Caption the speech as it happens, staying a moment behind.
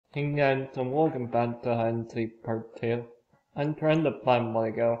Hey guys, so welcome back to Hide and Seek Part 2. I'm trying to find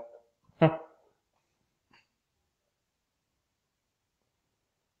Lego.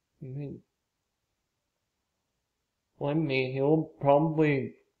 Like me, he'll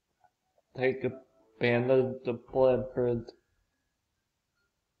probably take advantage to Flipper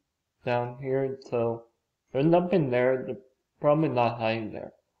down here, so there's nothing there, they're probably not hiding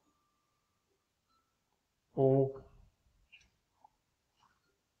there. Oh.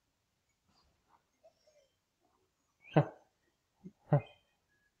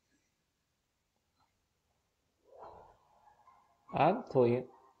 Actually,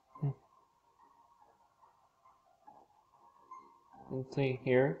 let's see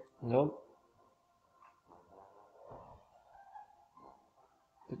here. Nope.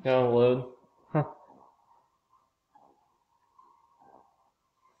 It's gonna load.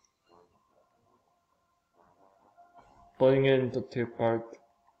 Putting it into two parts.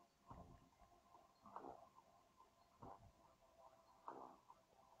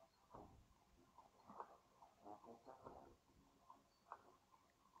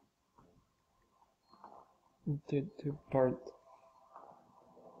 Into two parts.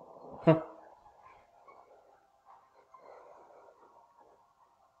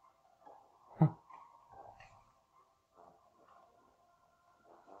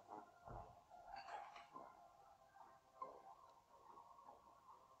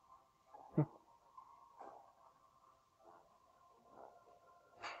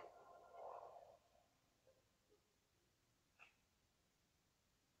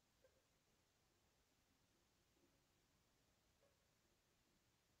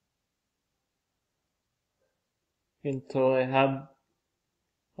 Until I have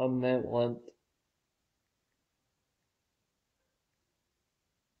a minute left.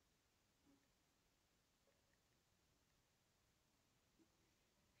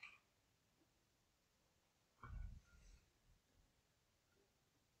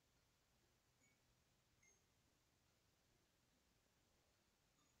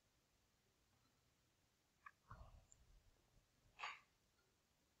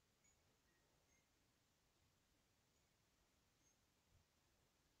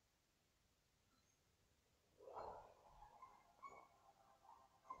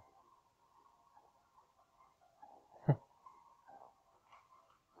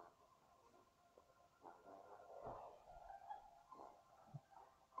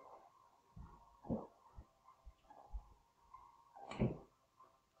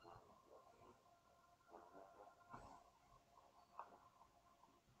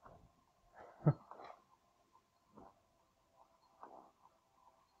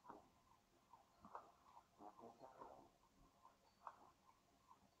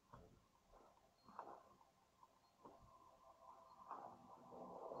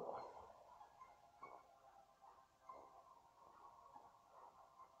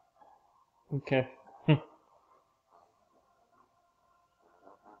 Okay.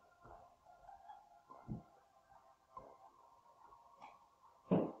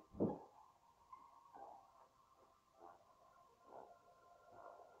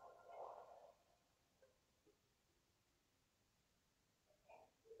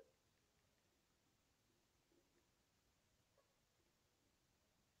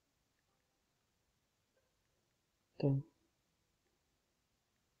 Done.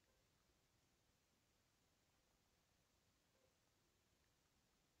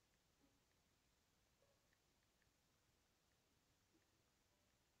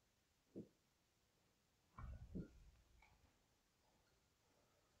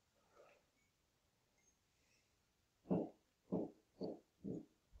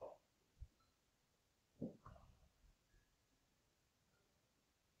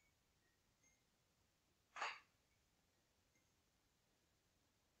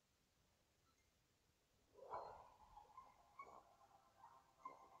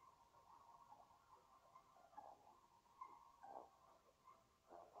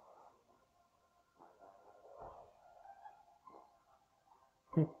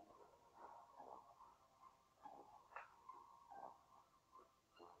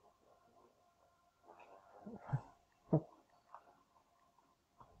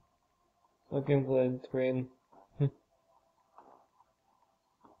 Looking for the screen.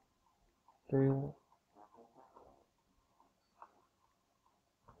 Three.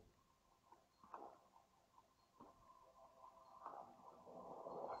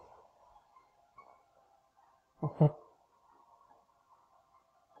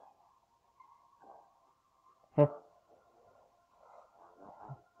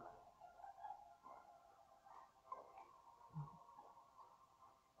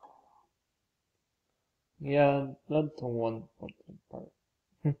 Yeah, that's the one part.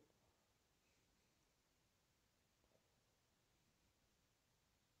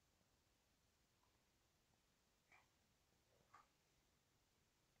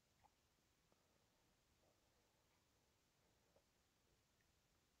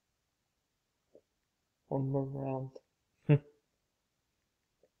 One more round.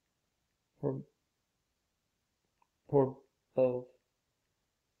 for, for both.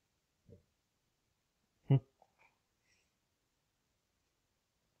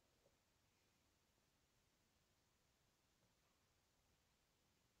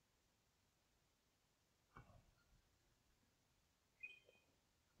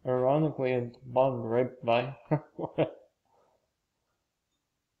 Ironically, it's one right by.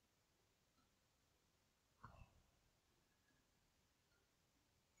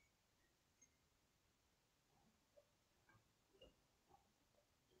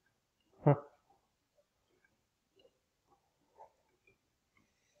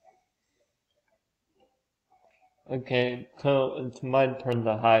 Okay, so it's my turn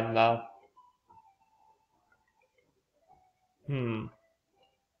to hide now.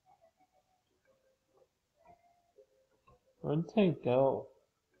 Where'd they go?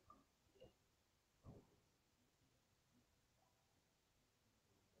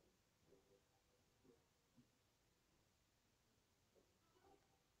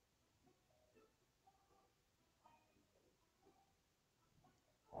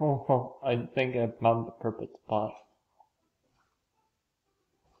 Oh, I think I found the perfect spot.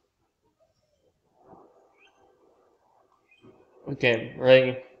 Okay,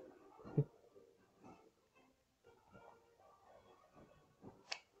 ready?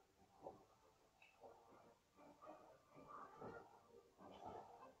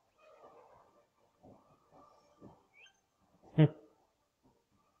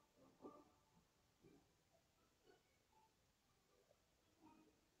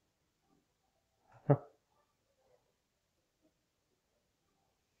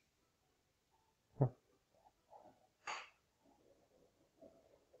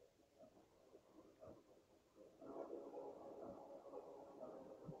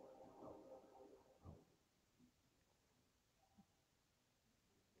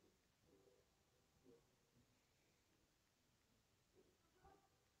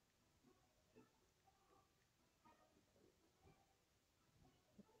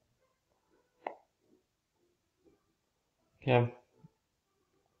 Okay.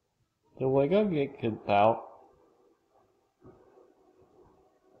 The Lego get kicked out.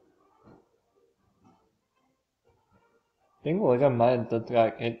 I think Lego might have just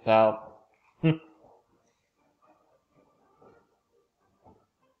got kicked out.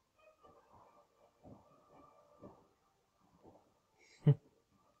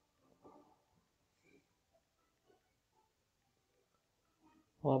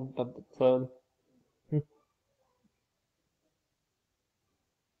 One episode.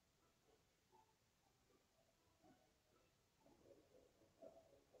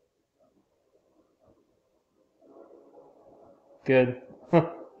 Good.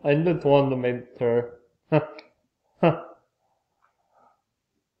 I just wanted to make sure.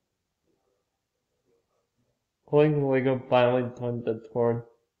 Playing Lego finally turned the toward.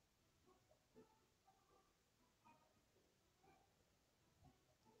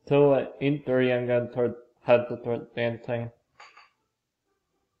 So at 8:30 I'm gonna have to start dancing.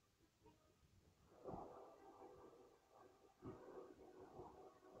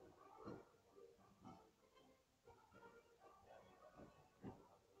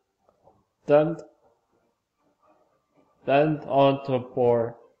 Then on to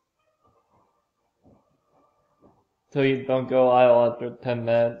 4. So you don't go out after 10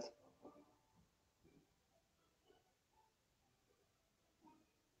 minutes.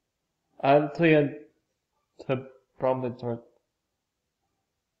 I'll tell you to probably start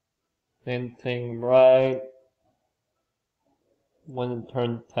dancing right when it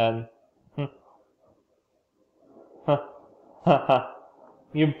turns 10.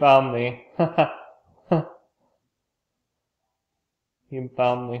 You found me. You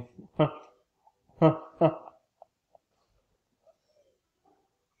found me.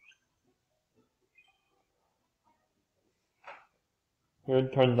 Your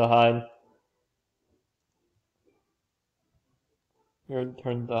turn to hide. Your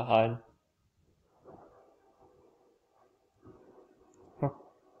turn to hide.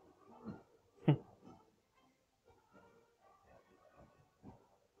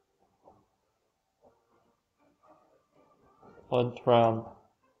 One round.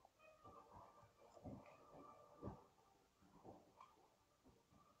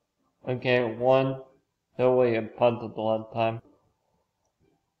 Okay, 1 till we get punted one time.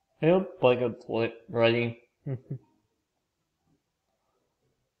 It looks like it's ready.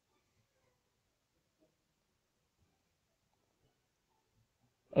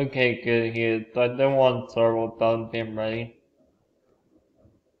 Okay, good here. I didn't want to start without being ready.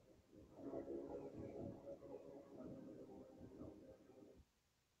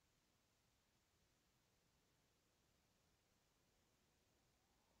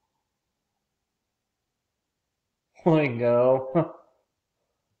 There we go.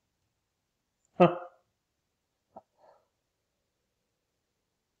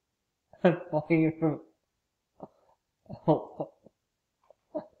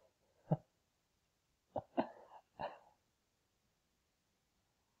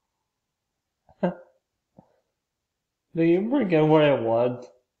 Do you forget what it was?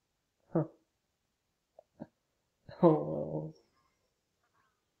 Oh,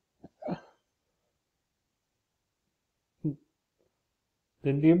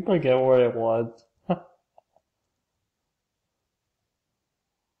 did you forget what it was?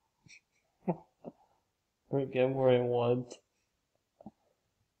 Forget what it was.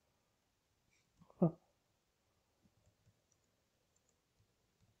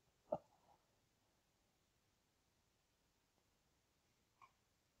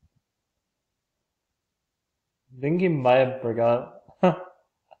 I think he might have forgot.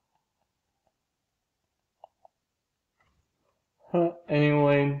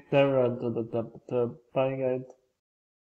 Anyway, that runs to the episode. Bye guys.